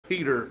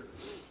Peter.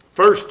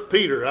 1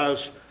 Peter. I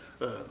was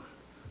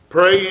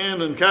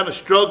praying and kind of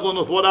struggling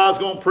with what I was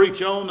going to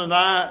preach on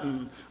tonight,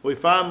 and we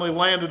finally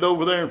landed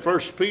over there in 1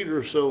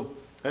 Peter, so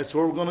that's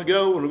where we're going to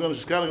go, and we're going to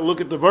just kind of look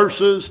at the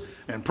verses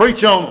and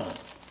preach on them.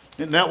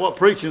 Isn't that what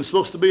preaching is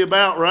supposed to be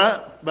about, right?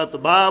 About the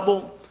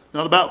Bible,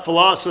 not about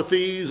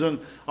philosophies and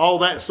all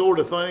that sort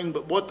of thing,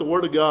 but what the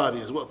Word of God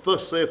is, what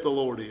thus saith the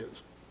Lord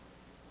is.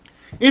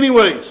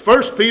 Anyways,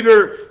 1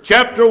 Peter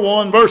chapter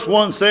 1, verse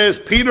 1 says,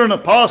 Peter, an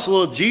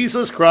apostle of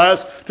Jesus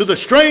Christ, to the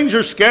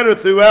strangers scattered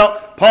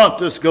throughout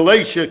Pontus,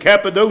 Galatia,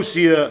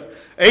 Cappadocia,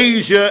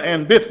 Asia,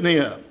 and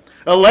Bithynia,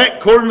 elect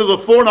according to the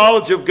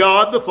foreknowledge of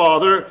God the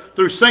Father,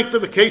 through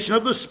sanctification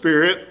of the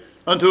Spirit,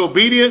 unto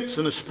obedience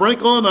and the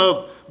sprinkling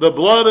of the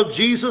blood of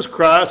Jesus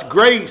Christ,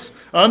 grace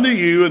unto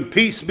you and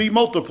peace be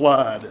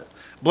multiplied.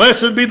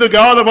 Blessed be the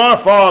God of our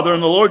Father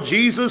and the Lord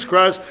Jesus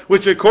Christ,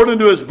 which according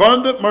to his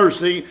abundant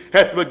mercy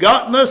hath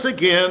begotten us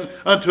again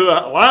unto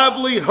a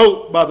lively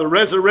hope by the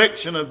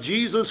resurrection of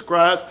Jesus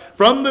Christ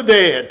from the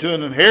dead, to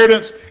an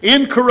inheritance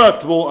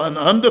incorruptible and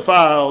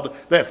undefiled,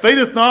 that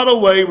fadeth not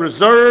away,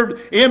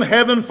 reserved in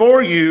heaven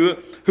for you,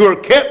 who are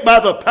kept by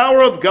the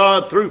power of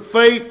God through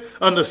faith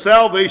unto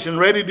salvation,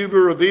 ready to be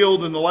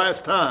revealed in the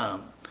last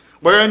time,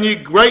 wherein ye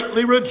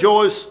greatly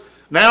rejoice,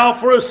 now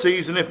for a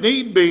season, if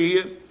need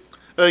be,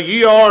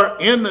 ye are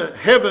in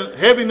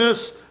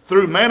heaviness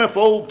through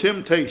manifold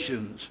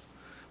temptations,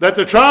 that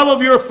the trial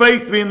of your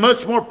faith, being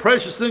much more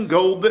precious than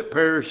gold that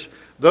perish,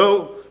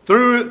 though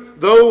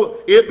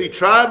it be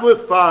tried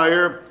with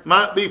fire,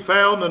 might be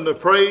found unto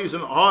praise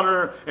and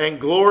honor and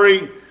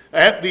glory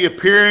at the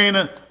appearing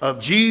of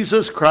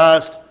Jesus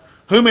Christ,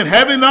 whom in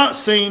having not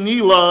seen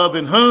ye love,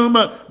 in whom,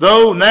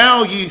 though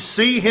now ye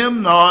see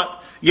him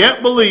not,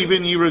 yet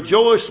believing ye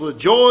rejoice with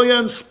joy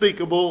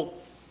unspeakable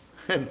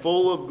and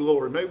full of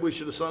glory. Maybe we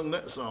should have sung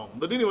that song.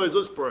 But anyways,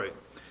 let's pray.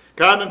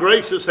 Kind and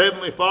gracious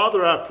Heavenly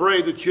Father, I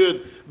pray that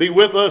you'd be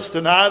with us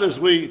tonight as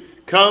we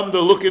come to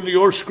look into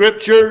your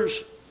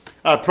scriptures.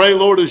 I pray,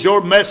 Lord, as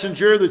your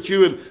messenger, that you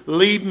would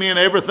lead me in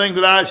everything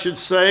that I should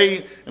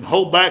say and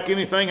hold back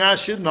anything I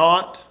should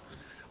not.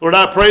 Lord,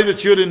 I pray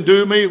that you'd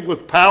endue me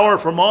with power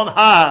from on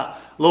high,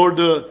 Lord,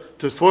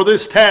 for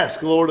this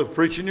task, Lord, of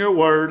preaching your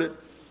word.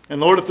 And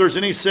Lord, if there's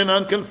any sin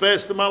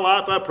unconfessed in my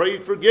life, I pray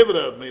you'd forgive it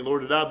of me.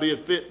 Lord, that I be a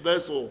fit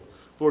vessel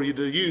for you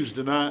to use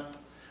tonight.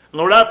 And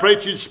Lord, I pray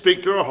that you'd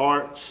speak to our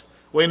hearts.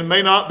 We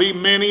may not be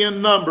many in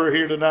number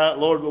here tonight,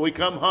 Lord, but we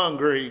come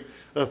hungry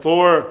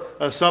for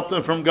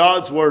something from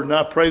God's word, and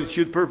I pray that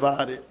you'd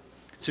provide it.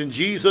 It's in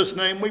Jesus'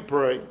 name we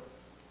pray.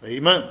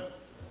 Amen.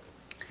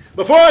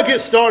 Before I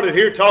get started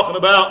here talking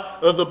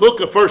about the book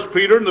of 1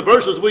 Peter and the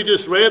verses we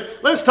just read,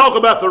 let's talk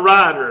about the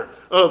writer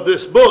of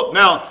this book.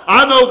 Now,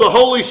 I know the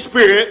Holy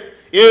Spirit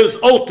is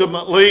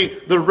ultimately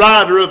the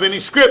writer of any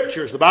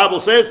scriptures. The Bible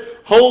says,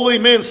 holy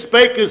men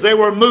spake as they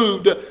were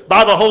moved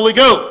by the Holy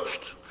Ghost.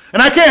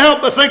 And I can't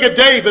help but think of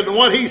David and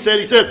what he said.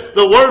 He said,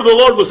 the word of the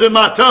Lord was in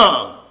my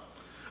tongue.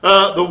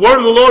 The word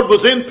of the Lord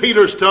was in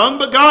Peter's tongue,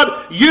 but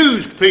God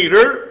used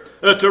Peter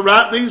to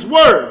write these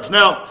words.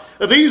 Now,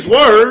 these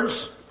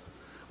words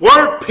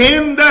were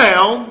penned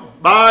down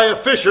by a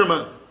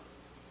fisherman.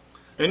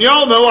 And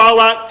y'all know I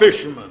like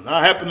fishermen.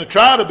 I happen to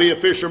try to be a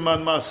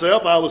fisherman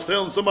myself. I was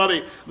telling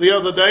somebody the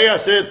other day, I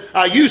said,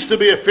 I used to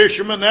be a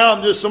fisherman, now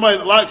I'm just somebody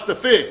that likes to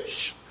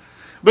fish.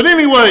 But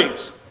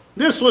anyways,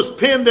 this was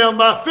penned down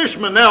by a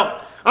fisherman. Now,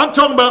 I'm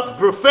talking about the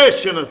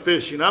profession of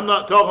fishing. I'm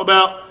not talking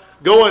about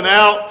going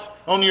out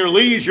on your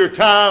leisure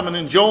time and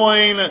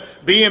enjoying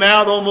being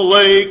out on the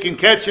lake and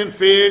catching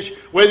fish,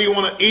 whether you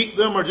want to eat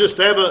them or just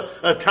have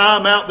a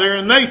time out there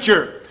in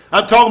nature.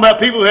 I'm talking about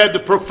people who had the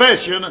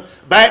profession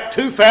back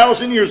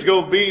 2,000 years ago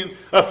of being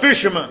a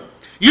fisherman.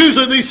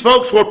 Usually these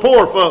folks were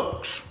poor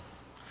folks.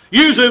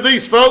 Usually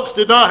these folks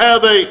did not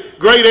have a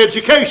great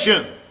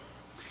education.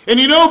 And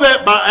you know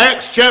that by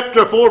Acts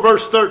chapter 4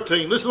 verse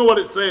 13. Listen to what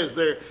it says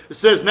there. It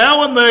says,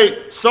 now when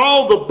they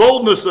saw the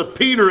boldness of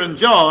Peter and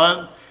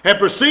John and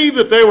perceived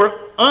that they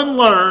were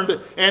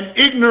unlearned and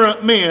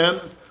ignorant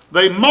men,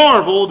 they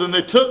marveled and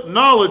they took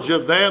knowledge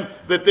of them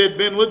that they'd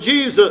been with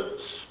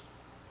Jesus.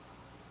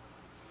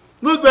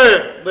 Look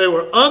there. They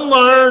were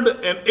unlearned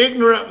and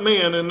ignorant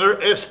men in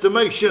their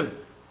estimation.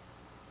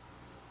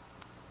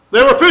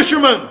 They were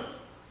fishermen.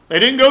 They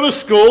didn't go to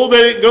school. They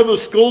didn't go to the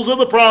schools of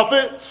the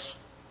prophets.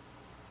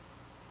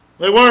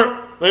 They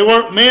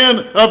weren't men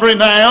of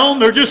renown.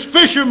 They're just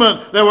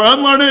fishermen. They were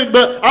unlearned.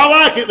 But I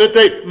like it that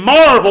they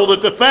marveled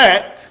at the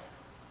fact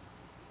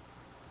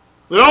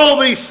that all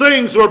these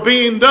things were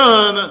being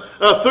done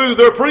through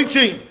their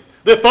preaching.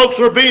 That folks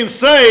were being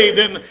saved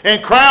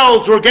and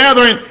crowds were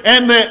gathering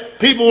and that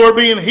people were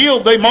being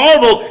healed. They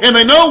marveled, and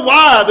they know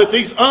why that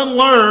these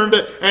unlearned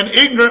and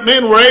ignorant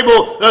men were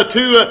able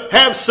to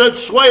have such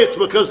sway. It's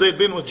because they'd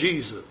been with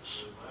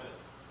Jesus.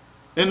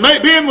 And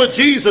being with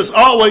Jesus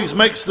always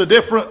makes the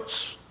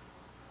difference.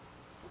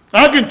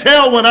 I can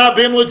tell when I've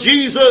been with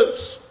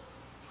Jesus.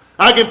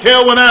 I can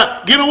tell when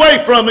I get away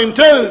from him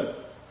too.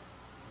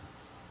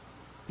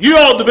 You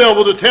ought to be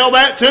able to tell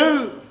that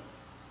too.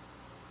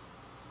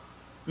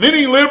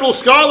 Many liberal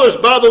scholars,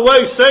 by the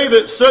way, say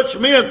that such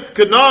men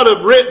could not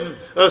have written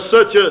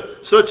such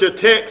a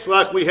text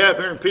like we have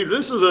here in Peter.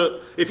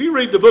 If you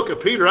read the book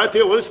of Peter, I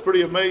tell you what, it's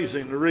pretty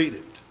amazing to read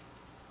it.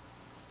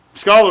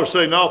 Scholars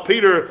say, no,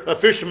 Peter, a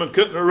fisherman,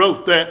 couldn't have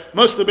wrote that.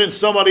 Must have been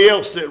somebody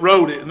else that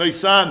wrote it, and they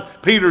signed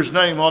Peter's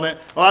name on it.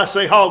 Well, I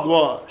say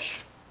hogwash.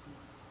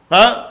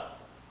 Huh?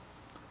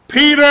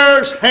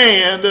 Peter's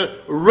hand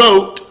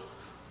wrote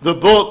the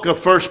book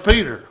of 1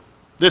 Peter,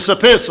 this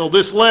epistle,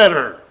 this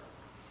letter.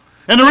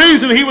 And the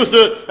reason he was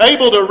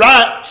able to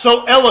write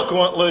so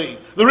eloquently,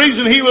 the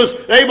reason he was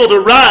able to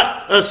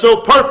write so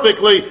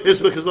perfectly is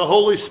because the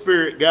Holy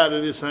Spirit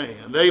guided his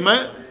hand.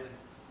 Amen?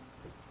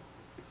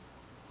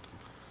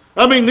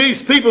 I mean,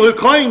 these people who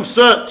claim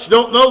such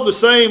don't know the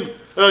same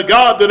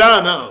God that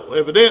I know,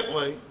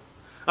 evidently.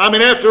 I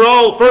mean, after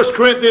all, 1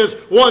 Corinthians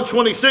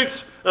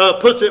 1:26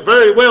 puts it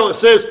very well. It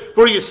says,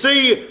 "For you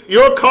see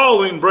your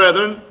calling,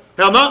 brethren,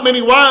 how not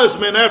many wise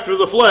men after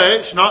the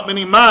flesh, not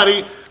many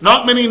mighty,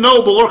 not many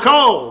noble are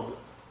called.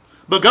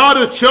 But God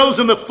hath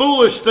chosen the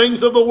foolish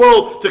things of the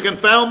world to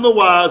confound the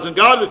wise, and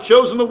God hath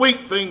chosen the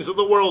weak things of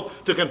the world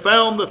to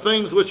confound the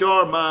things which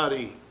are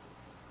mighty."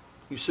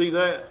 You see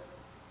that?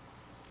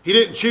 He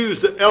didn't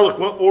choose the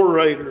eloquent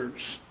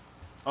orators,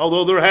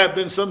 although there have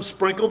been some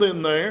sprinkled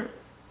in there.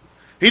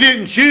 He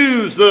didn't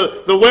choose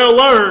the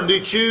well-learned. He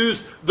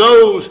chose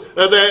those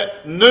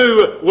that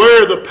knew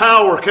where the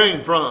power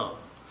came from.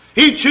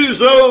 He chose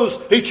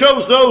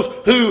those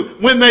who,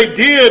 when they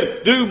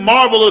did do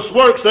marvelous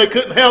works, they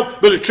couldn't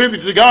help but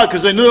attribute to God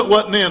because they knew it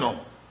wasn't in them.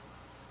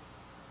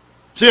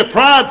 See, a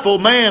prideful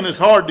man is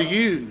hard to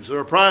use, or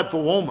a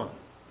prideful woman.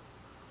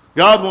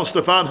 God wants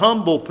to find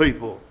humble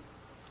people.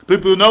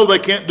 People who know they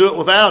can't do it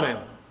without Him.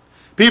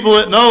 People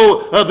that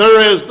know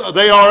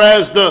they are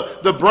as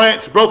the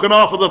branch broken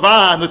off of the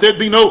vine, that there'd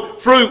be no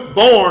fruit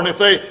born if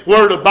they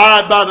were to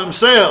abide by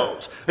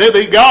themselves.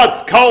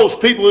 God calls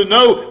people who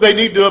know they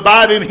need to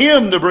abide in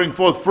Him to bring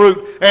forth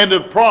fruit and to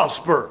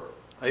prosper.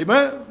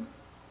 Amen?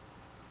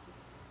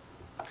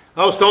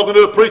 I was talking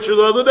to a preacher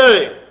the other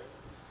day.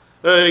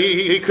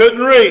 He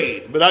couldn't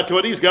read, but I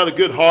told him he's got a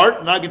good heart,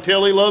 and I can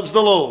tell he loves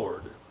the Lord.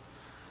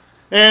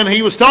 And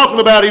he was talking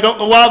about he don't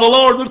know why the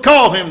Lord would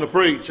call him to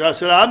preach. I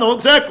said, I know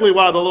exactly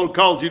why the Lord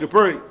called you to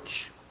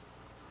preach.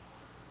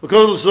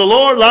 Because the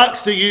Lord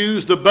likes to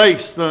use the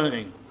base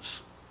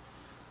things.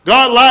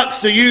 God likes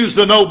to use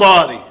the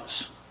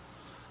nobodies.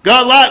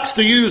 God likes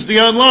to use the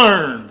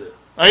unlearned.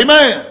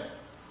 Amen.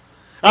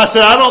 I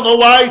said, I don't know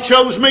why He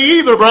chose me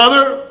either,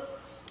 brother.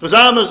 Because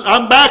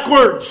I'm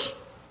backwards.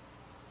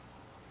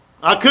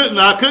 I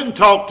couldn't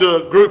talk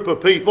to a group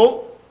of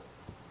people.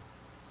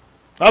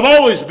 I've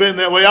always been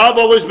that way. I've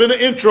always been an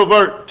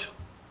introvert.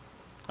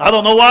 I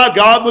don't know why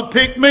God would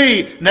pick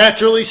me,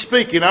 naturally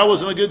speaking. I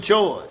wasn't a good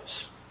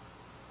choice.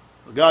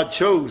 But God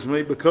chose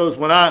me because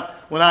when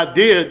I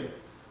did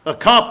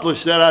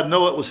accomplish that, I'd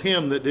know it was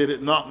Him that did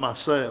it, not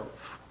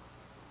myself.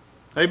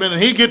 Amen.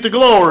 And He'd get the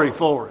glory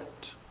for it.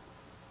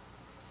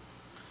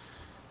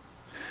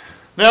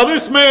 Now,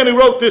 this man who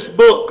wrote this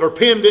book, or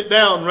penned it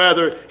down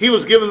rather, he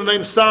was given the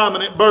name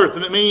Simon at birth,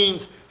 and it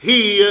means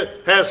he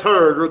has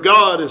heard, or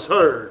God has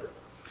heard.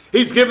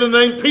 He's given the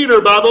name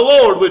Peter by the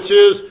Lord, which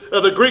is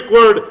the Greek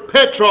word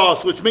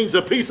Petros, which means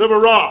a piece of a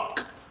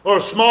rock or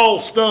a small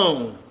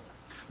stone.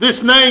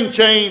 This name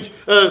change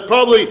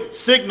probably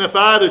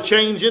signified a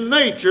change in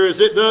nature, as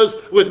it does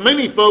with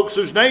many folks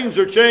whose names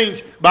are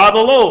changed by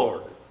the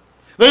Lord.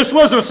 This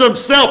wasn't some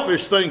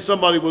selfish thing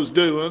somebody was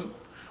doing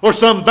or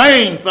some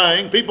vain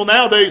thing. People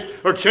nowadays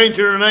are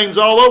changing their names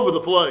all over the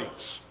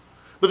place.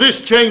 But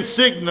this change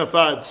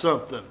signified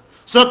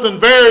something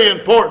very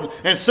important,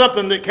 and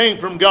something that came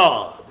from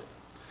God.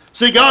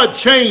 See, God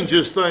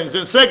changes things.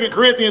 In 2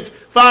 Corinthians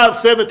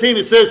 5:17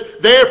 it says,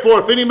 "Therefore,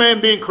 if any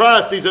man be in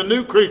Christ, he's a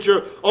new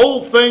creature.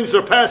 Old things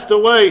are passed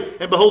away,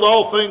 and behold,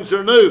 all things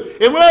are new."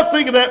 And when I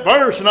think of that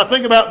verse, and I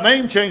think about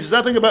name changes,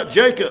 I think about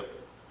Jacob.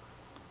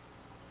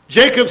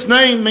 Jacob's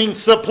name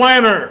means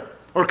supplanter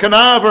or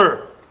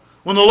conniver.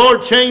 When the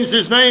Lord changed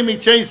his name, He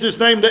changed his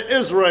name to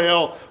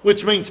Israel,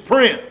 which means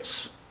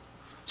prince,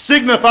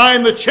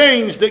 signifying the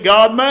change that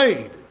God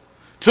made.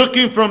 Took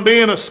him from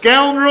being a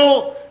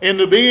scoundrel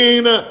into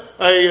being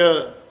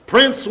a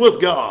prince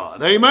with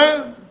God.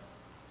 Amen?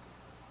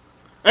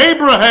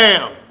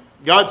 Abraham,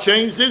 God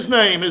changed his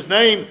name. His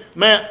name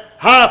meant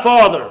high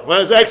father.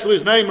 Well, actually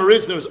his name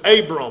originally was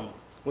Abram,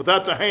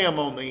 without the ham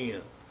on the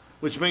end,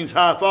 which means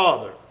high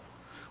father.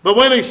 But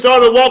when he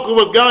started walking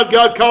with God,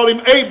 God called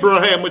him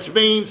Abraham, which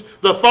means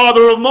the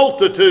father of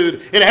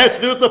multitude. It has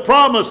to do with the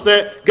promise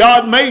that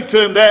God made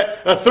to him,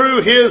 that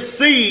through his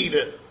seed,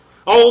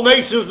 all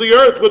nations of the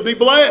earth would be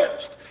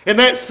blessed. And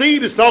that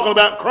seed is talking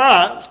about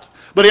Christ.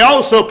 But He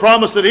also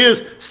promised that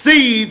His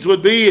seeds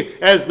would be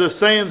as the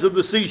sands of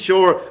the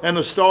seashore and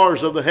the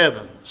stars of the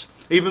heavens.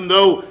 Even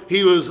though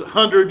he was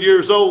 100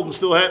 years old and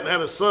still hadn't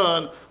had a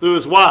son through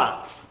his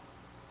wife.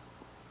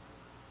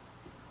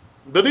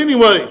 But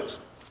anyways,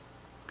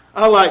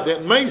 I like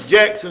that. Mace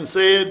Jackson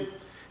said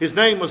his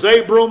name was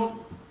Abram.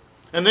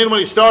 And then when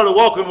he started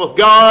walking with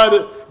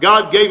God,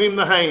 God gave him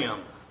the ham.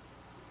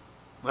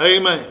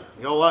 Amen.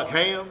 Y'all like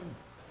ham?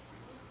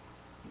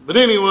 But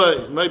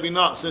anyway, maybe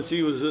not since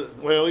he was,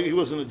 he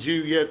wasn't a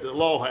Jew yet. The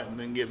law hadn't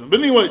been given. But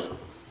anyways,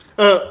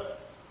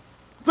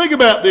 think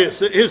about this.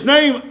 His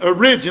name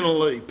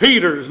originally,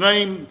 Peter's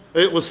name,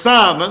 it was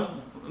Simon.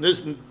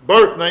 His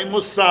birth name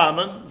was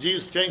Simon.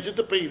 Jesus changed it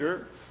to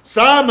Peter.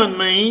 Simon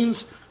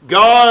means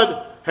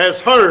God has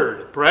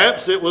heard.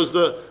 Perhaps it was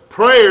the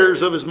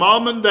prayers of his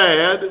mom and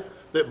dad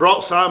that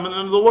brought Simon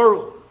into the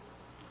world.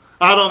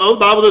 I don't know. The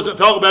Bible doesn't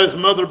talk about his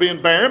mother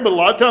being barren, but a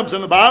lot of times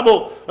in the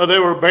Bible,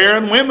 there were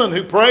barren women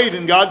who prayed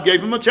and God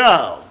gave them a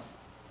child.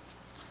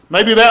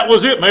 Maybe that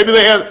was it. Maybe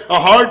they had a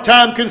hard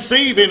time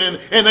conceiving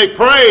and they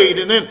prayed,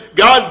 and then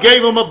God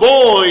gave them a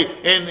boy,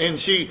 and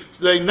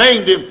they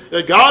named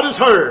him God Has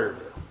Heard.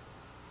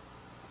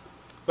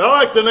 But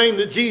I like the name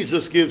that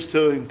Jesus gives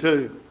to him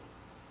too.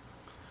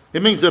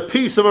 It means a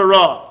piece of a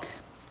rock.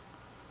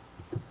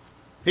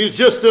 He was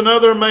just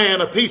another man,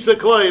 a piece of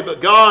clay,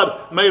 but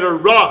God made a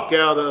rock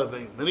out of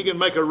him. And he can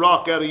make a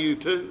rock out of you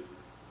too.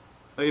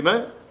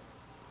 Amen?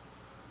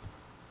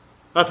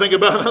 I think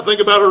about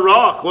a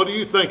rock. What do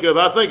you think of?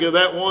 I think of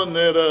that one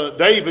that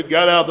David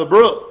got out of the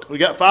brook. We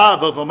got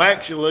 5 of them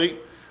actually,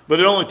 but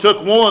it only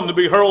took one to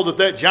be hurled at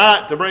that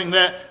giant to bring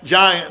that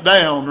giant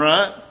down,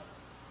 right?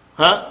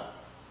 Huh?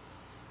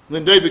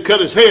 Then David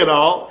cut his head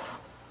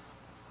off.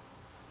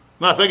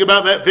 When I think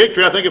about that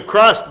victory, I think of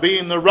Christ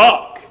being the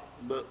rock.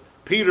 But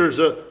Peter's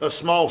a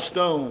small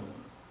stone.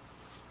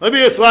 Maybe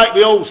it's like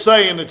the old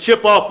saying, to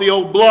chip off the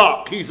old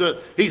block. He's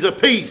a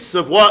piece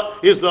of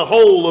what is the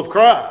whole of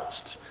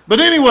Christ. But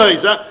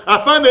anyways,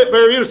 I find that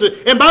very interesting.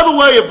 And by the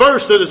way, a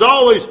verse that is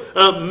always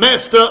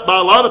messed up by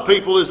a lot of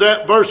people is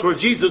that verse where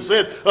Jesus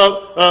said,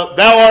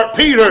 thou art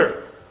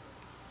Peter.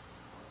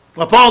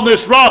 Upon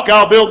this rock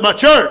I'll build my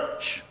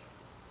church.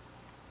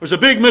 There's a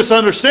big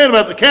misunderstanding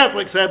about the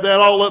Catholics had that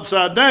all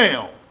upside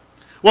down.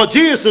 What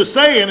Jesus is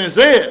saying is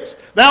this: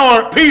 thou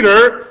art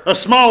Peter, a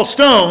small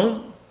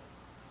stone,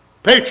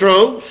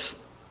 Petros,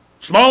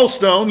 small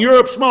stone,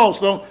 you're a small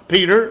stone,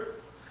 Peter.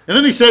 And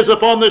then he says,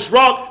 upon this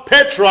rock,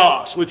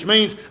 Petros, which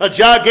means a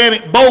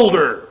gigantic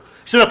boulder.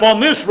 He said,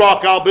 upon this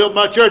rock I'll build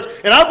my church.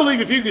 And I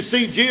believe if you could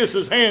see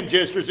Jesus' hand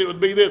gestures, it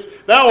would be this: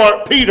 thou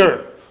art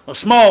Peter, a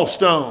small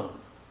stone.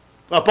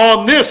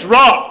 Upon this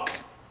rock,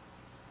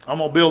 I'm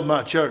going to build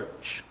my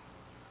church.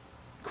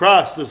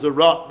 Christ is the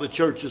rock the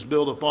church is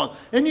built upon.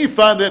 And you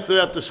find that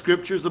throughout the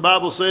scriptures. The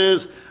Bible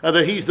says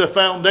that he's the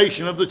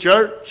foundation of the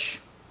church.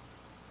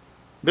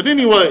 But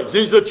anyways,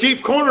 he's the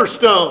chief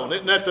cornerstone.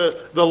 Isn't that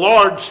the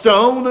large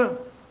stone?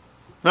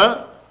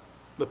 Huh?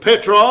 The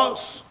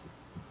Petros.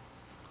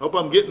 Hope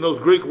I'm getting those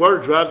Greek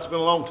words right. It's been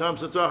a long time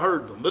since I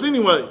heard them. But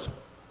anyways,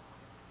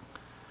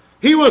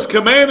 he was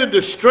commanded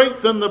to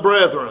strengthen the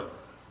brethren.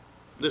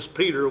 This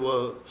Peter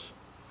was.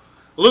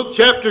 Luke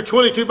chapter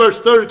 22 verse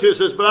 32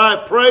 says, but I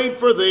prayed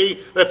for thee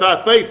that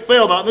thy faith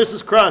fail not. And this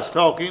is Christ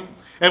talking.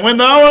 And when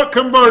thou art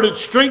converted,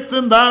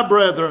 strengthen thy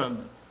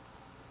brethren.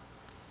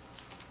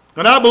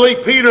 And I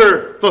believe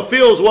Peter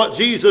fulfills what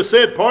Jesus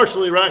said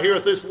partially right here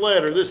with this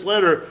letter. This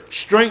letter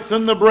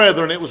strengthened the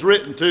brethren. It was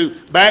written to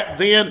back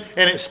then,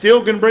 and it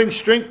still can bring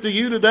strength to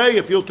you today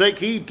if you'll take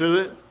heed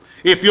to it.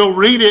 If you'll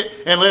read it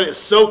and let it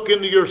soak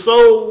into your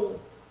soul.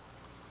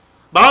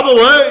 By the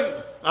way,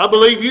 I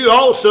believe you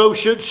also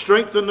should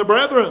strengthen the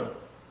brethren,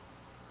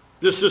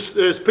 just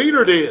as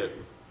Peter did.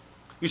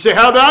 You say,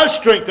 how do I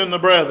strengthen the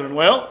brethren?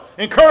 Well,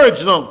 encourage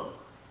them.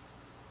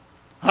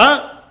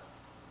 Huh?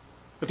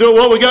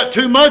 What we got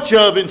too much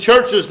of in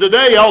churches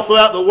today all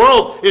throughout the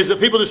world is that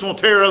people just want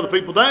to tear other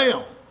people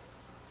down.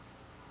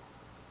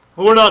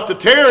 Well, we're not to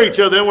tear each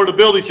other down, we're to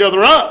build each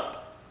other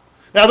up.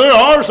 Now there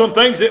are some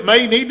things that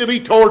may need to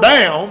be tore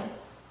down,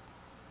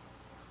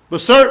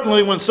 but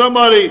certainly when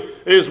somebody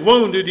is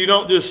wounded, you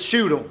don't just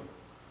shoot them.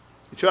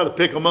 You try to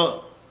pick them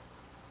up.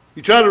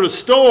 You try to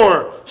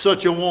restore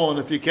such a one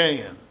if you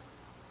can.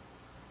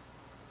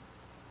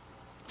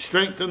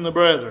 Strengthen the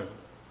brethren.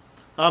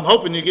 I'm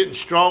hoping you're getting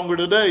stronger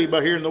today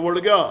by hearing the Word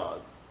of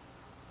God.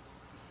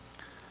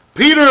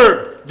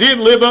 Peter did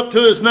live up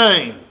to his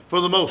name for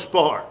the most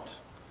part.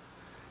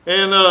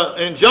 And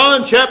in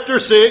John chapter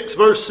 6,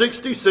 verse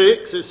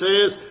 66, it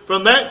says,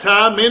 from that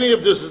time many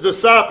of his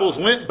disciples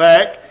went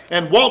back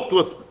and walked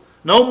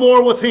no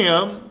more with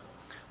him.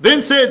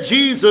 Then said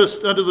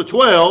Jesus unto the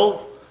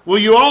 12, will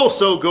you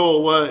also go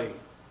away?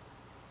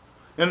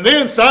 And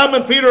then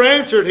Simon Peter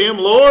answered him,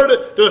 Lord,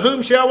 to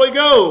whom shall we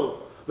go?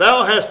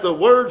 Thou hast the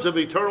words of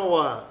eternal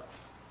life.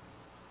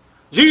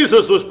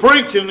 Jesus was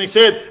preaching and he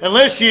said,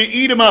 unless you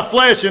eat of my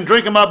flesh and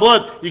drink of my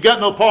blood, you got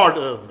no part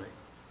of me.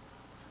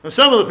 And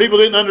some of the people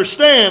didn't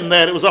understand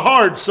that. It was a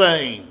hard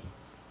saying.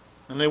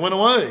 And they went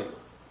away.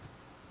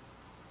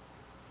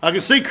 I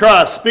can see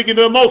Christ speaking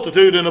to a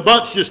multitude and a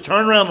bunch just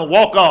turn around and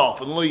walk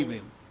off and leave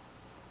him.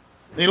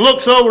 And he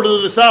looks over to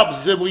the disciples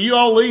and said, will you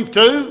all leave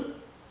too?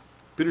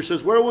 Peter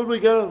says, where would we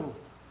go?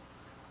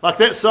 Like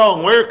that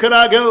song, where could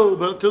I go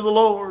but to the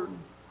Lord?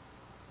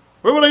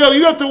 Where will they go?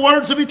 You got the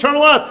words of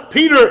eternal life.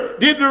 Peter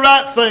did the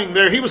right thing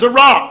there. He was a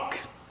rock.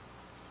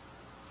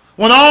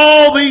 When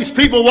all these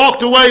people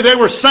walked away, they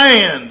were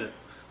sand.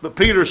 But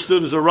Peter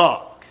stood as a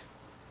rock.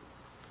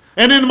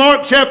 And in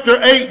Mark chapter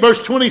 8,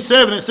 verse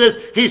 27, it says,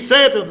 He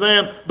saith to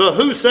them, But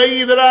who say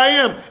ye that I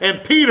am?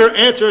 And Peter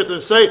answereth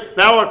and saith,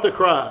 Thou art the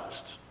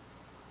Christ.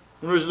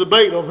 And there was a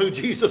debate on who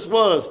Jesus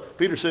was.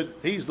 Peter said,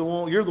 He's the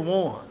one. You're the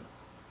one.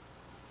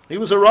 He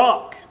was a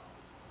rock.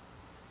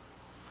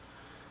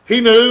 He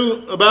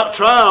knew about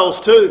trials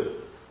too.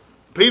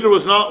 Peter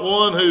was not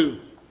one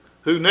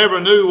who never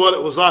knew what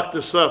it was like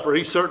to suffer.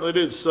 He certainly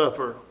did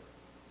suffer.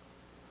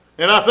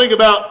 And I think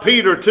about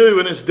Peter too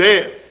and his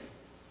death.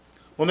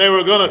 When they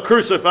were going to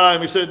crucify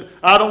him, he said,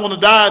 I don't want to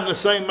die in the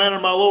same manner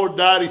my Lord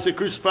died. He said,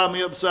 crucify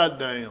me upside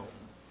down.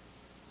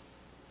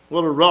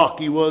 What a rock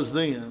he was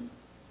then.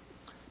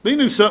 But he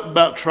knew something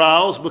about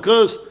trials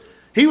because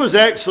he was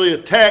actually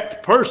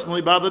attacked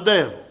personally by the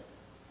devil.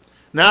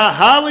 Now, I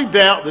highly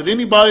doubt that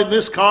anybody in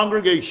this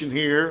congregation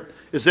here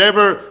has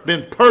ever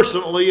been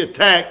personally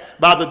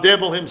attacked by the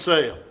devil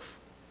himself.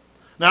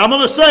 Now, I'm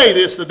going to say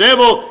this. The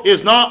devil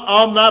is not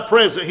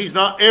omnipresent. He's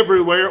not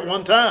everywhere at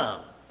one time.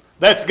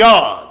 That's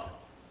God.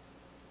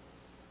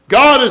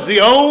 God is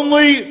the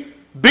only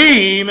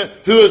being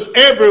who is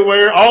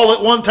everywhere all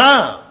at one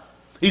time.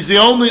 He's the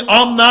only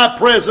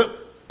omnipresent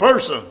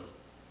person.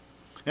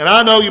 And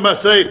I know you might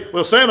say,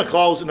 well, Santa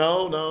Claus,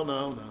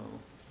 no.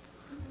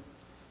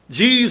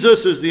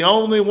 Jesus is the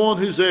only one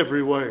who's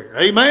everywhere.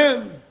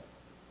 Amen?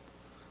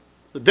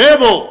 The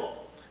devil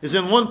is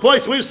in one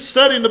place. We're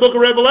studying the book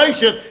of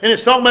Revelation, and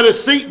it's talking about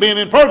his seat being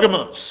in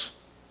Pergamos,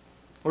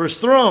 or his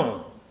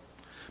throne.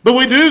 But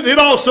we did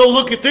also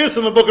look at this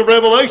in the book of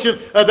Revelation,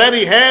 that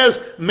he has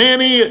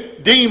many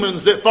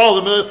demons that follow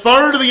him. And a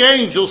third of the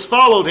angels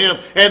followed him,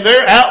 and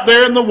they're out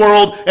there in the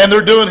world, and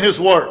they're doing his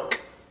work.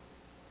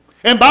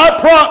 And by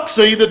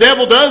proxy, the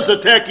devil does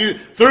attack you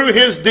through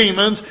his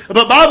demons.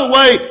 But by the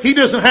way, he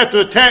doesn't have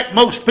to attack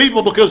most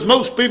people because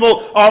most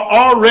people are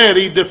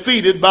already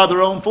defeated by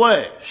their own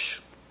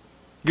flesh.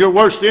 Your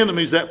worst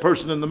enemy is that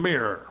person in the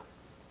mirror.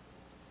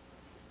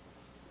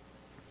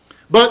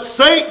 But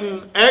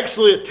Satan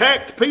actually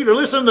attacked Peter.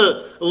 Listen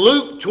to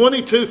Luke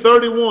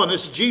 22:31.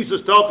 This is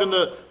Jesus talking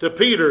to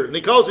Peter. And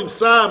he calls him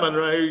Simon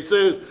right here. He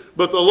says,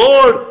 But the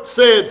Lord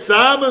said,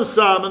 Simon,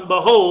 Simon,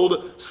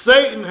 behold,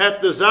 Satan hath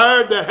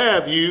desired to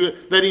have you,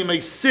 that he may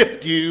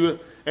sift you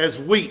as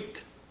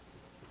wheat.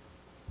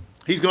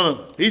 He's going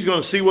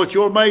to see what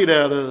you're made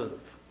out of.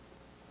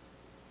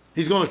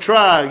 He's going to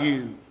try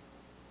you.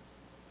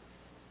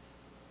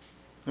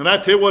 And I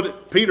tell you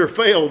what, Peter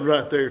failed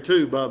right there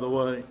too, by the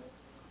way.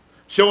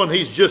 Showing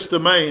he's just a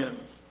man.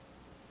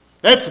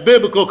 That's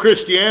biblical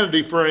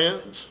Christianity,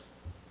 friends.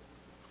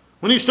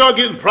 When you start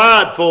getting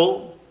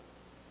prideful,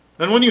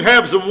 and when you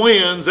have some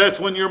wins,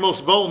 that's when you're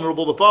most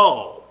vulnerable to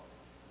fall.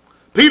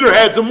 Peter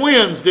had some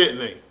wins,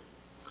 didn't he?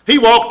 He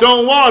walked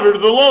on water to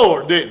the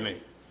Lord, didn't he?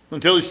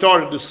 Until he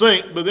started to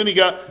sink, but then he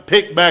got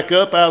picked back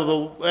up out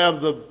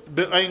of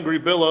the angry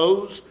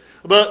billows.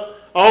 But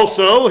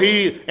also,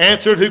 he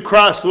answered who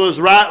Christ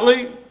was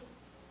rightly.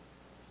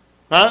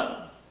 Huh?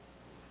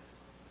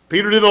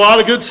 Peter did a lot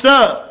of good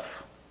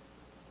stuff.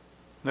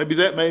 Maybe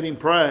that made him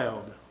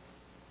proud.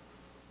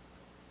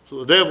 So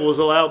the devil was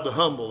allowed to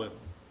humble him.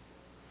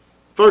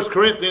 1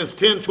 Corinthians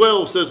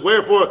 10:12 says,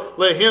 Wherefore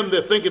let him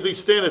that thinketh he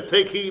standeth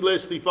take heed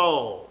lest he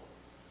fall.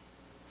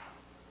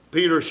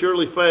 Peter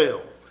surely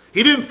fell.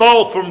 He didn't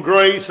fall from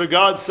grace or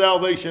God's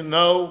salvation,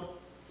 no.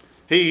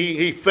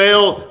 He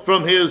fell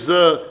from his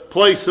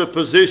place of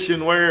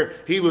position where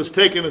he was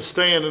taking a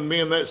stand and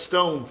being that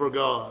stone for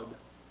God.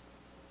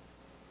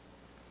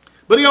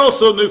 But he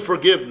also knew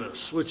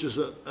forgiveness, which is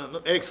an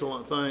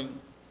excellent thing.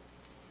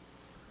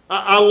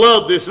 I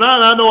love this, and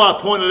I know I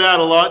pointed out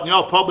a lot, and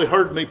y'all probably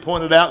heard me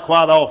point it out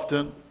quite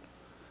often.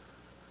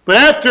 But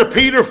after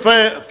Peter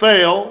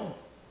fell,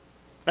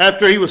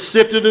 after he was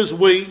sifted as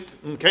wheat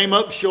and came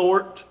up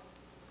short,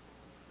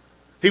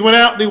 he went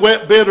out and he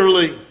wept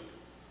bitterly.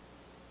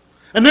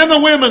 And then the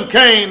women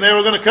came. They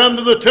were going to come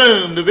to the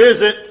tomb to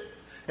visit,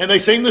 and they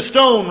seen the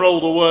stone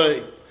rolled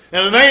away,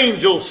 and an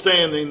angel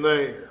standing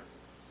there.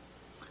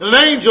 And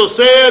an angel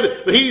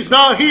said, He's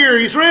not here,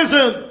 He's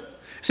risen.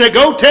 He said,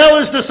 Go tell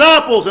His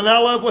disciples. And I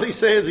love what he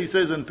says. He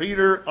says, and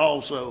Peter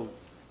also.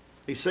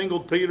 He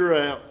singled Peter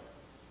out.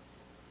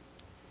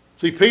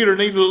 See, Peter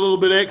needed a little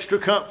bit extra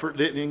comfort,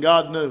 didn't he? And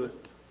God knew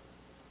it.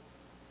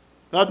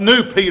 God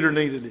knew Peter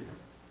needed it.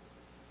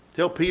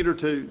 Tell Peter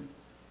too.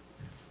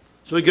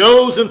 So he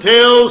goes and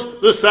tells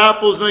the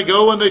disciples, and they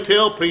go and they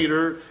tell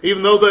Peter,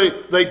 even though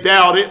they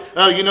doubt it.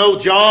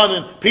 John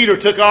and Peter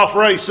took off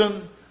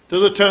racing to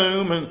the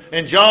tomb,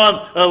 and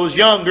John was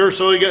younger,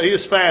 so he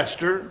was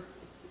faster.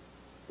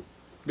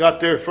 Got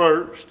there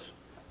first.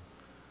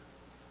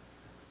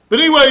 But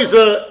anyways,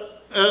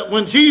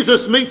 when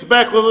Jesus meets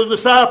back with the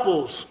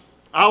disciples,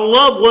 I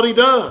love what he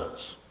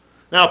does.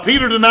 Now,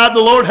 Peter denied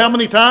the Lord how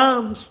many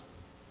times?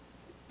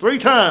 3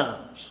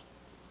 times.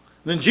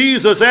 Then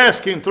Jesus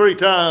asked him 3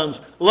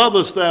 times,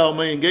 lovest thou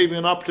me? And gave him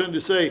an opportunity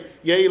to say,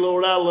 yea,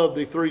 Lord, I love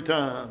thee 3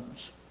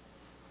 times.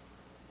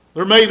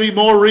 There may be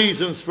more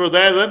reasons for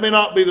that. That may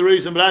not be the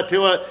reason, but I tell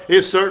you what,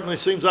 it certainly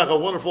seems like a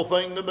wonderful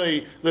thing to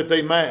me that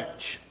they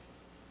match.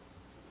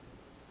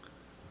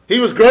 He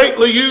was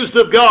greatly used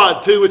of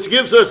God too, which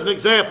gives us an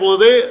example of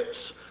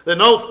this. That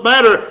no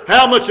matter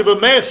how much of a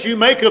mess you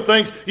make of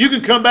things, you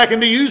can come back and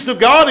be used of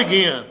God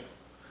again.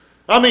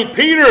 I mean,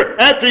 Peter,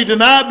 after he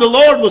denied the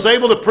Lord, was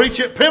able to preach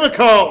at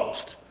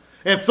Pentecost.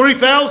 And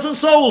 3,000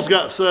 souls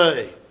got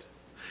saved.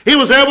 He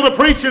was able to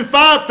preach and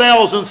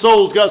 5,000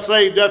 souls got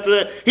saved after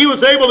that. He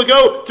was able to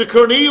go to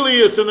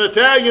Cornelius and the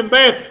Italian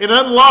band and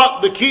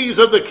unlock the keys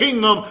of the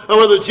kingdom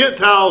where the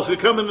Gentiles could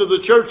come into the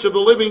church of the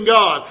living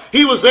God.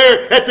 He was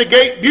there at the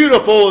gate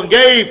beautiful and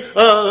gave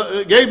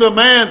the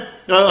man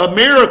a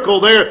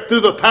miracle there through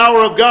the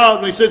power of God.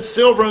 And he said,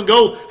 silver and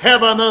gold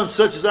have I none,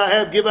 such as I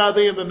have give I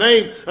thee in the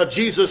name of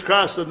Jesus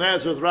Christ of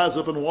Nazareth, rise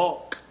up and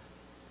walk.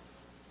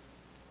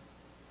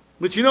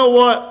 But you know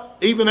what?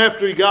 Even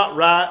after he got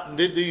right and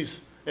did these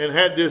and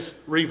had this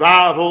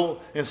revival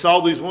and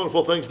saw these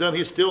wonderful things done,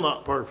 he's still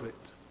not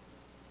perfect.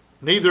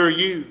 Neither are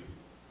you.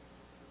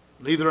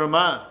 Neither am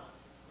I.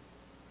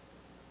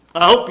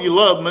 I hope you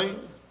love me,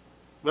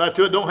 but I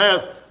tell you,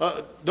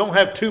 don't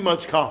have too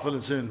much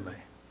confidence in me.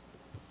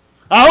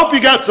 I hope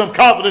you got some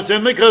confidence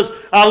in me because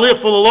I live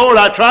for the Lord.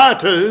 I try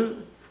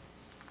to.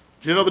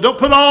 You know, but don't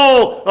put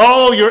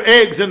all your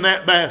eggs in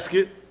that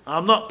basket.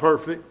 I'm not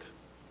perfect.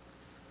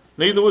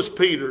 Neither was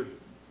Peter.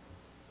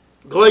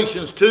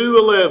 Galatians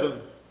 2:11.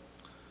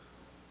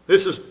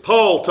 This is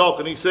Paul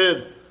talking. He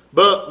said,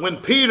 but when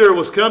Peter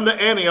was come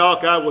to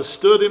Antioch, I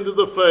withstood him to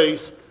the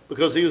face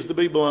because he was to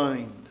be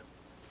blamed.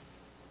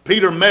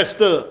 Peter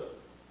messed up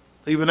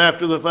even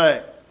after the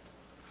fact.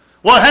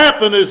 What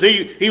happened is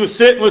he was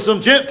sitting with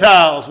some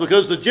Gentiles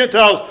because the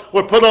Gentiles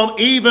were put on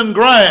even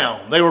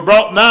ground. They were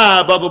brought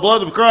nigh by the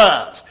blood of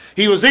Christ.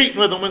 He was eating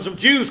with them. When some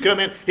Jews come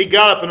in, he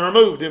got up and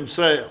removed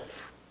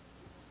himself.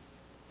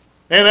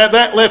 And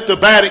that left a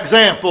bad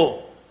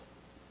example.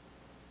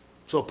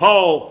 So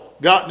Paul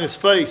got in his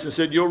face and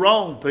said, you're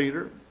wrong,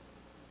 Peter.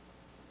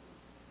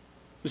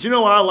 But you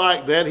know what, I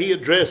like that. He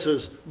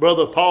addresses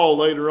Brother Paul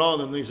later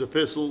on in these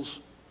epistles.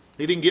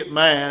 He didn't get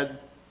mad.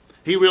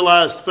 He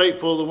realized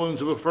faithful are the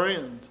wounds of a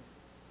friend.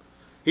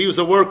 He was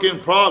a work in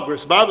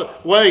progress. By the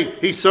way,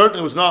 he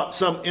certainly was not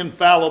some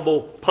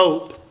infallible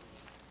pope,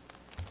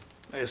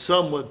 as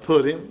some would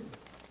put him.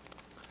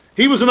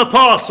 He was an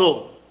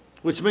apostle,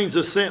 which means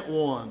a sent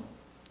one.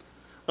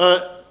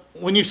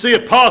 When you see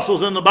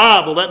apostles in the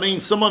Bible, that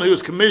means someone who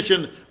is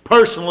commissioned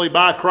personally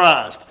by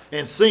Christ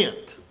and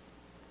sent.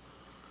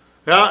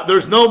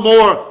 There's no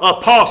more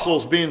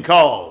apostles being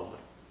called.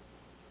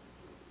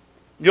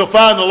 You'll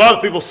find a lot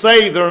of people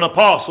say they're an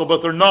apostle,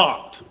 but they're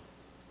not.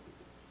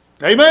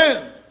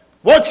 Amen.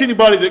 Watch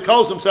anybody that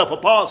calls himself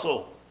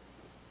apostle.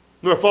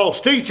 They're a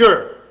false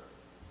teacher.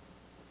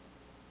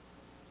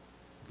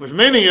 There's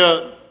many,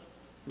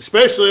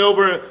 especially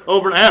over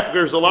in Africa,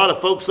 there's a lot of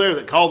folks there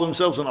that call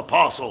themselves an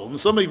apostle, and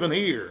some even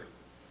here.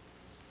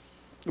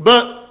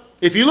 But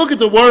if you look at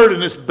the word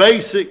in its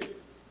basic,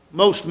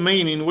 most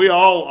meaning, we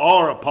all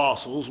are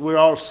apostles. We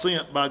are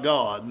sent by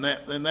God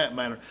in that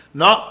manner.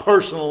 Not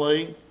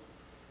personally,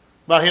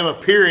 by him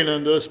appearing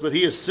unto us, but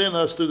he has sent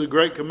us through the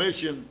Great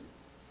Commission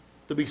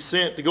to be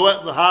sent, to go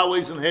out to the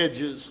highways and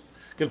hedges,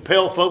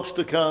 compel folks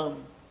to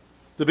come,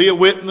 to be a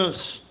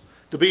witness,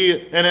 to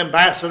be an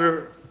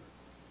ambassador.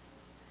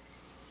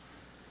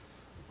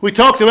 We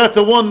talked about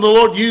the one the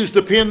Lord used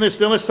to pen this.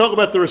 Then let's talk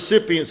about the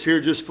recipients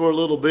here just for a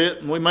little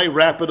bit, and we may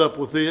wrap it up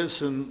with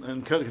this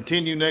and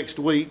continue next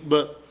week.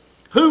 But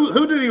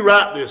who did he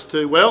write this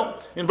to?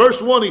 Well, in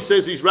verse 1 he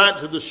says he's writing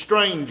to the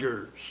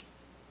strangers.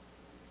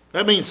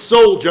 That means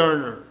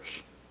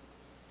sojourners.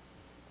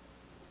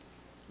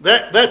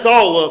 That's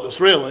all of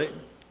us, really.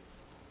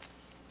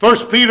 1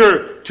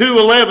 Peter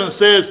 2:11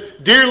 says,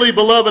 dearly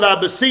beloved, I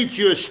beseech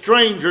you as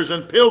strangers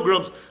and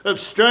pilgrims,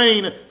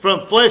 abstain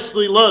from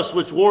fleshly lusts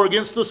which war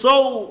against the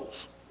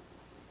souls.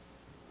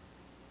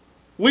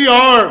 We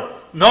are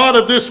not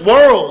of this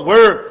world.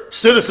 We're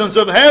citizens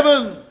of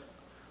heaven.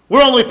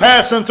 We're only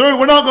passing through.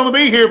 We're not going to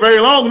be here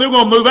very long, and they're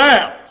going to move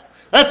out.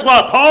 That's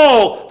why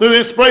Paul, through the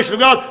inspiration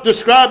of God,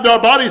 described our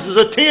bodies as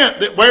a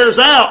tent that wears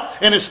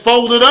out and is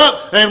folded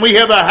up, and we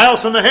have a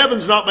house in the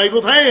heavens not made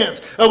with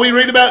hands. We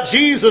read about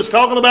Jesus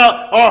talking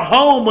about our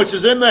home, which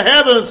is in the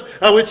heavens,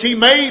 which he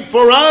made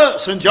for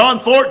us in John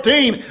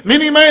 14,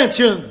 many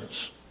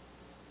mansions.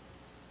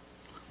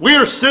 We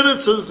are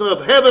citizens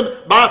of heaven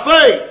by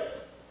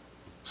faith.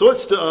 So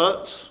it's to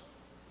us.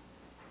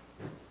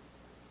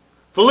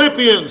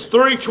 Philippians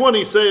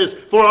 3:20 says,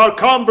 for our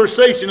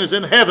conversation is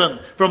in heaven,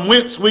 from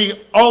whence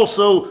we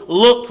also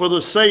look for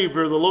the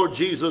Savior, the Lord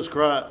Jesus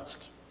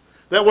Christ.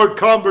 That word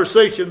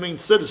conversation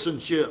means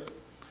citizenship.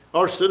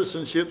 Our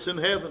citizenship's in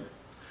heaven.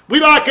 We,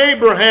 like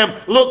Abraham,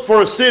 look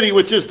for a city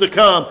which is to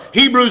come.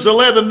 Hebrews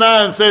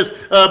 11:9 says,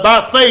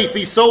 by faith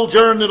he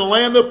sojourned in a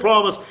land of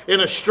promise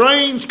in a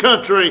strange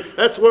country.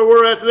 That's where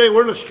we're at today.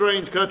 We're in a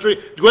strange country.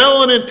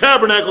 Dwelling in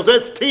tabernacles,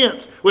 that's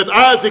tents, with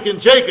Isaac and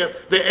Jacob,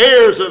 the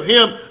heirs of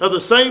him of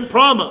the same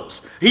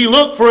promise. He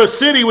looked for a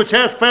city which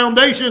hath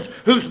foundations,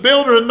 whose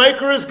builder and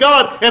maker is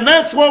God. And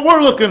that's what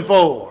we're looking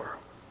for.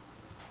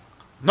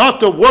 Not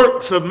the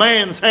works of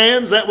man's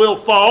hands that will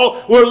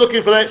fall. We're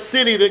looking for that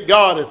city that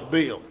God hath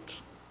built.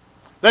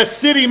 That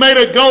city made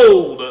of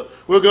gold.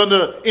 We're going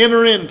to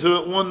enter into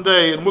it one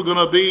day, and we're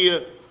going to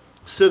be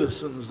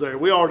citizens there.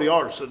 We already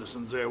are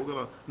citizens there. We're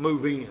going to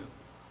move in.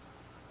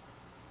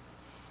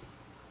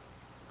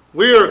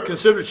 We are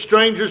considered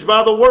strangers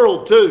by the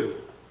world too.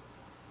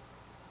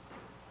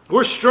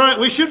 We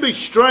should be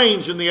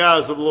strange in the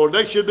eyes of the Lord.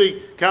 They should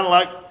be kind of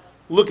like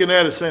looking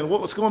at us saying,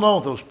 what's going on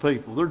with those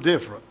people? They're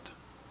different.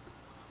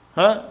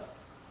 Huh?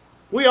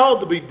 We ought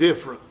to be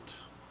different.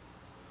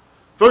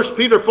 1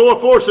 Peter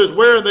 4:4 says,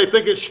 wherein they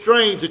think it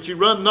strange that you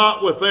run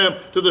not with them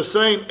to the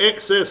same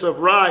excess of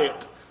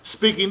riot,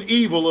 speaking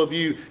evil of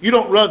you. You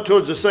don't run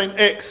towards the same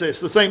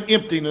excess, the same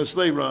emptiness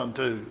they run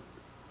to.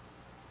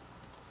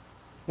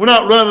 We're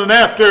not running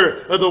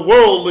after the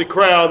worldly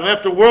crowd and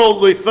after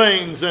worldly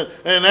things and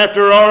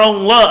after our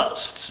own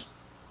lusts.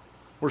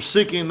 We're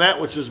seeking that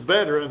which is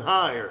better and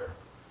higher.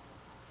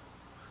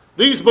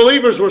 These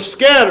believers were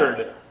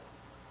scattered.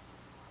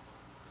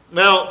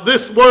 Now,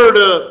 this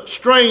word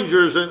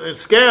strangers and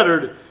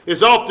scattered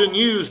is often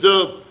used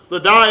of the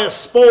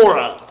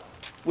diaspora,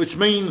 which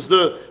means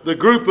the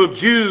group of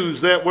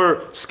Jews that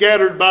were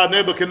scattered by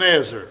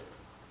Nebuchadnezzar.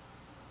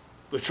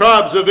 The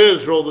tribes of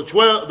Israel,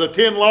 the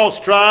 10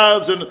 lost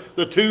tribes, and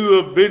the 2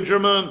 of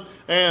Benjamin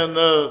and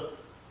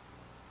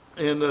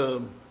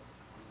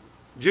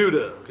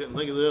Judah. I can't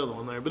think of the other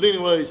one there. But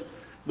anyways,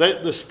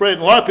 the spread.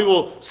 A lot of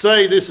people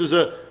say this is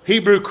a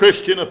Hebrew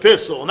Christian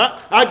epistle. And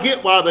I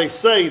get why they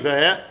say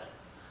that.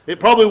 It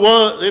probably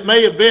was, it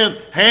may have been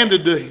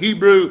handed to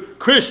Hebrew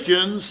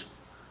Christians,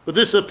 but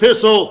this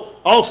epistle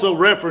also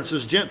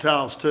references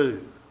Gentiles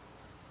too.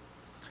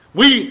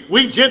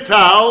 We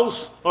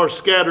Gentiles are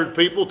scattered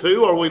people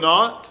too, are we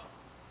not?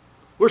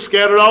 We're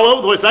scattered all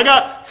over the place. I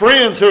got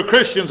friends who are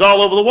Christians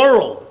all over the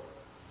world.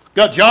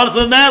 Got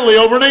Jonathan and Natalie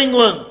over in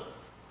England.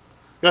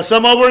 Got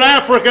some over in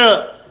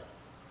Africa.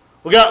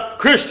 We got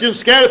Christians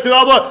scattered through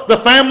all the world. The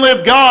family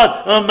of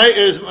God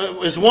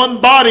is one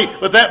body,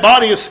 but that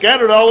body is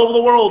scattered all over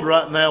the world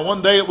right now.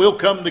 One day it will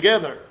come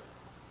together.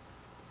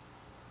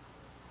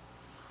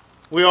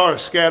 We are a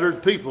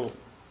scattered people.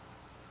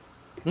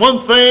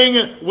 One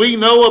thing we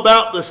know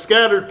about the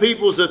scattered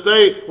people is that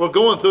they were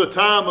going through a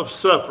time of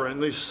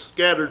suffering. These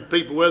scattered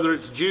people, whether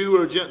it's Jew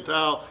or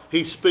Gentile,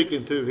 he's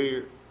speaking to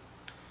here.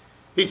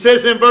 He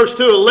says in verse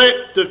 2,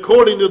 elect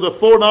according to the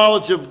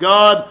foreknowledge of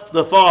God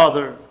the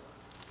Father.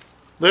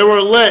 They were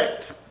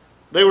elect.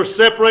 They were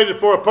separated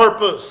for a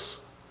purpose.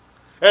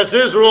 As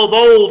Israel of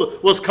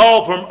old was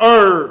called from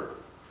Ur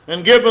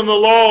and given the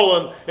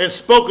law and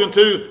spoken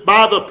to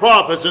by the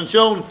prophets and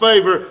shown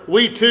favor,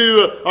 we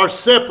too are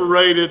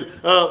separated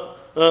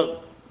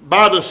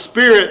by the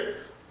Spirit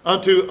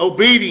unto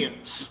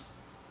obedience.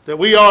 That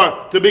we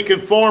are to be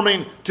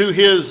conforming to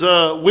His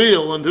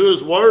will and to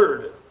His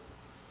word.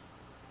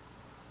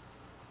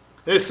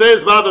 It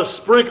says by the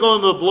sprinkling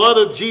of the blood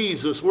of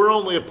Jesus, we're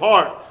only a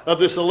part of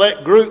this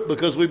elect group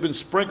because we've been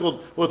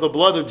sprinkled with the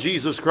blood of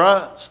Jesus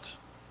Christ.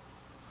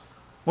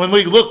 When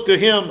we look to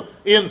Him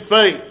in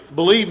faith,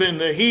 believing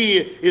that He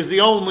is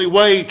the only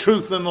way,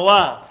 truth, and the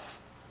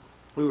life,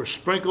 we were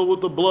sprinkled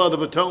with the blood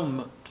of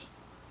atonement.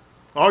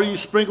 Are you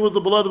sprinkled with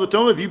the blood of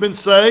atonement? Have you been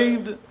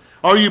saved?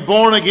 Are you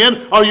born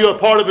again? Are you a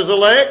part of His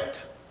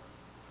elect?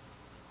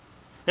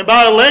 And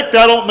by elect,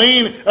 I don't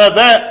mean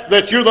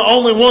that you're the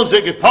only ones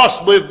that could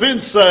possibly have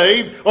been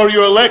saved, or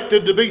you're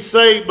elected to be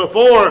saved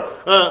before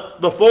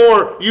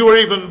you were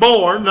even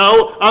born.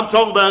 No, I'm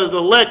talking about the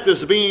elect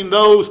as being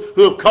those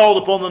who have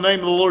called upon the name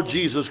of the Lord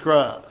Jesus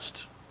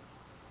Christ.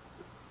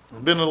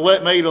 And been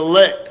made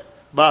elect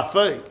by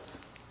faith.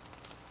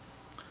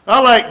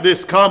 I like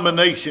this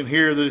combination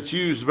here that it's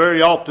used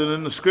very often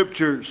in the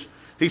Scriptures.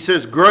 He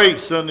says,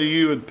 grace unto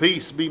you and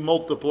peace be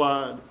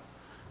multiplied.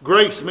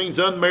 Grace means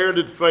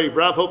unmerited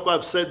favor. I hope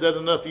I've said that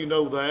enough you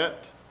know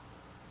that.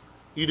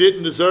 You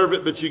didn't deserve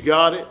it, but you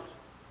got it.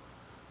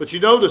 But you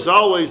notice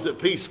always that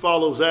peace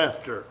follows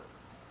after.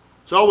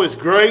 It's always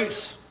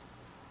grace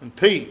and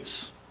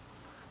peace.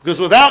 Because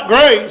without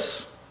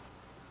grace,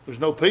 there's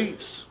no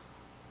peace.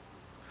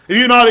 If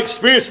you've not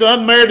experienced the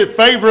unmerited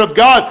favor of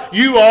God,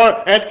 you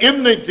are at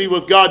enmity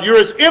with God. You're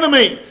His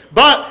enemy.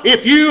 But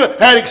if you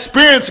had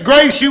experienced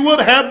grace, you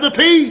would have the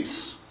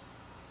peace.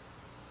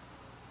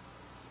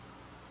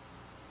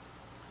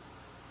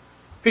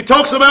 He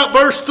talks about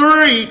verse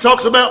 3. He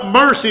talks about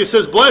mercy. It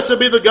says, blessed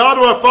be the God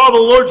of our Father,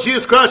 the Lord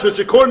Jesus Christ, which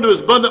according to His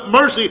abundant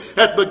mercy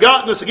hath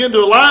begotten us again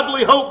to a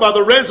lively hope by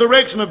the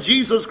resurrection of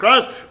Jesus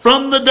Christ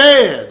from the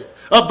dead.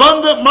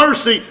 Abundant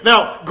mercy.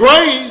 Now,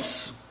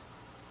 grace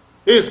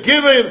is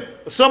giving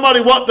somebody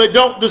what they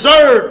don't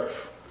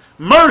deserve.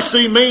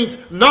 Mercy means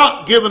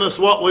not giving us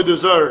what we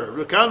deserve.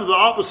 They're kind of the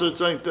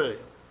opposites, ain't they?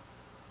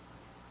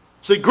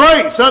 See,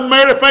 grace,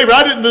 unmerited favor.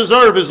 I didn't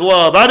deserve his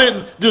love. I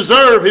didn't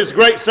deserve his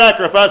great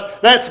sacrifice.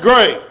 That's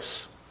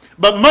grace.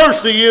 But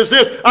mercy is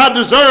this. I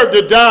deserve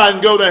to die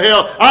and go to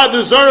hell. I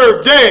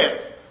deserve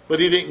death.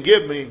 But he didn't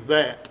give me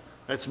that.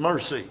 That's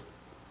mercy.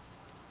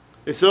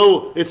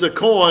 So it's a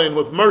coin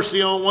with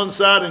mercy on one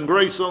side and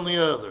grace on the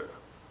other.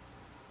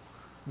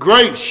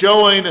 Grace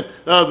showing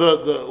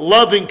the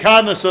loving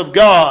kindness of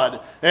God,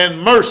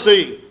 and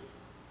mercy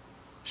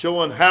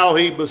showing how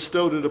he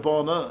bestowed it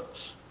upon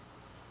us.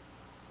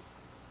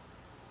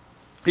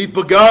 He's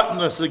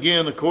begotten us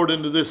again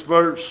according to this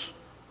verse.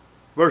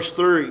 Verse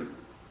 3.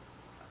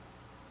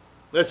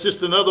 That's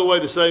just another way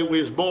to say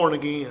we was born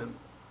again.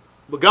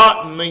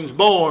 Begotten means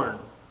born.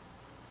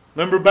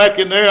 Remember back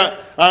in there,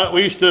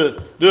 we used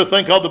to do a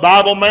thing called the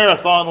Bible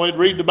Marathon. We'd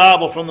read the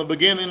Bible from the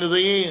beginning to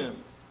the end.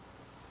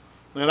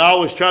 And I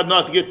always tried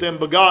not to get them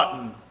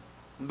begotten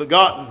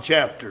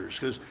chapters,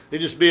 because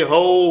it'd just be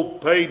whole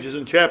pages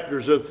and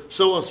chapters of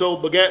so-and-so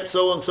begat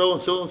so-and-so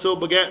and so-and-so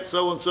begat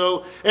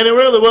so-and-so. And it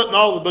really wasn't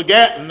all the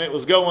begatting that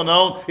was going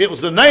on. It was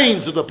the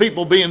names of the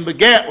people being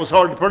begat was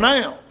hard to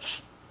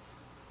pronounce.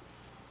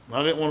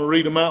 I didn't want to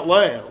read them out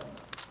loud.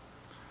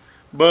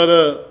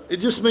 But it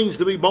just means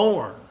to be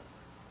born.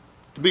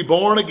 To be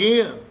born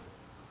again.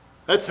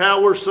 That's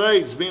how we're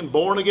saved. It's being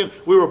born again.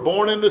 We were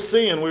born into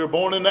sin. We were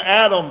born into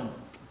Adam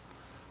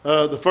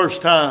the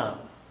first time.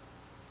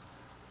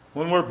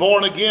 When we're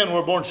born again,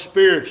 we're born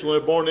spiritually.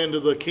 We're born into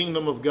the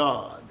kingdom of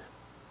God.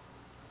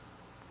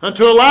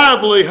 Unto a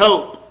lively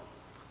hope.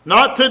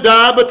 Not to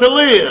die, but to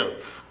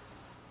live.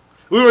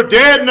 We were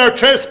dead in our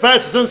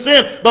trespasses and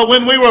sin. But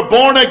when we were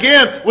born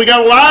again, we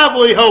got a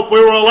lively hope. We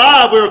were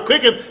alive. We were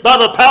quickened by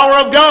the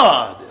power of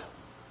God.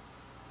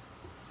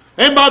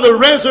 And by the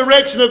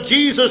resurrection of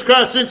Jesus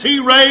Christ, since he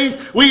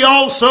raised, we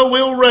also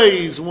will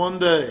raise one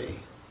day.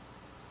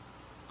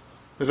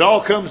 It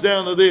all comes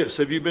down to this.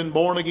 Have you been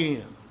born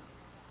again?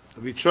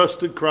 Have you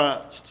trusted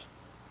Christ?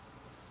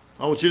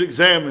 I want you to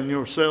examine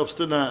yourselves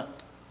tonight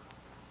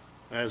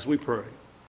as we pray.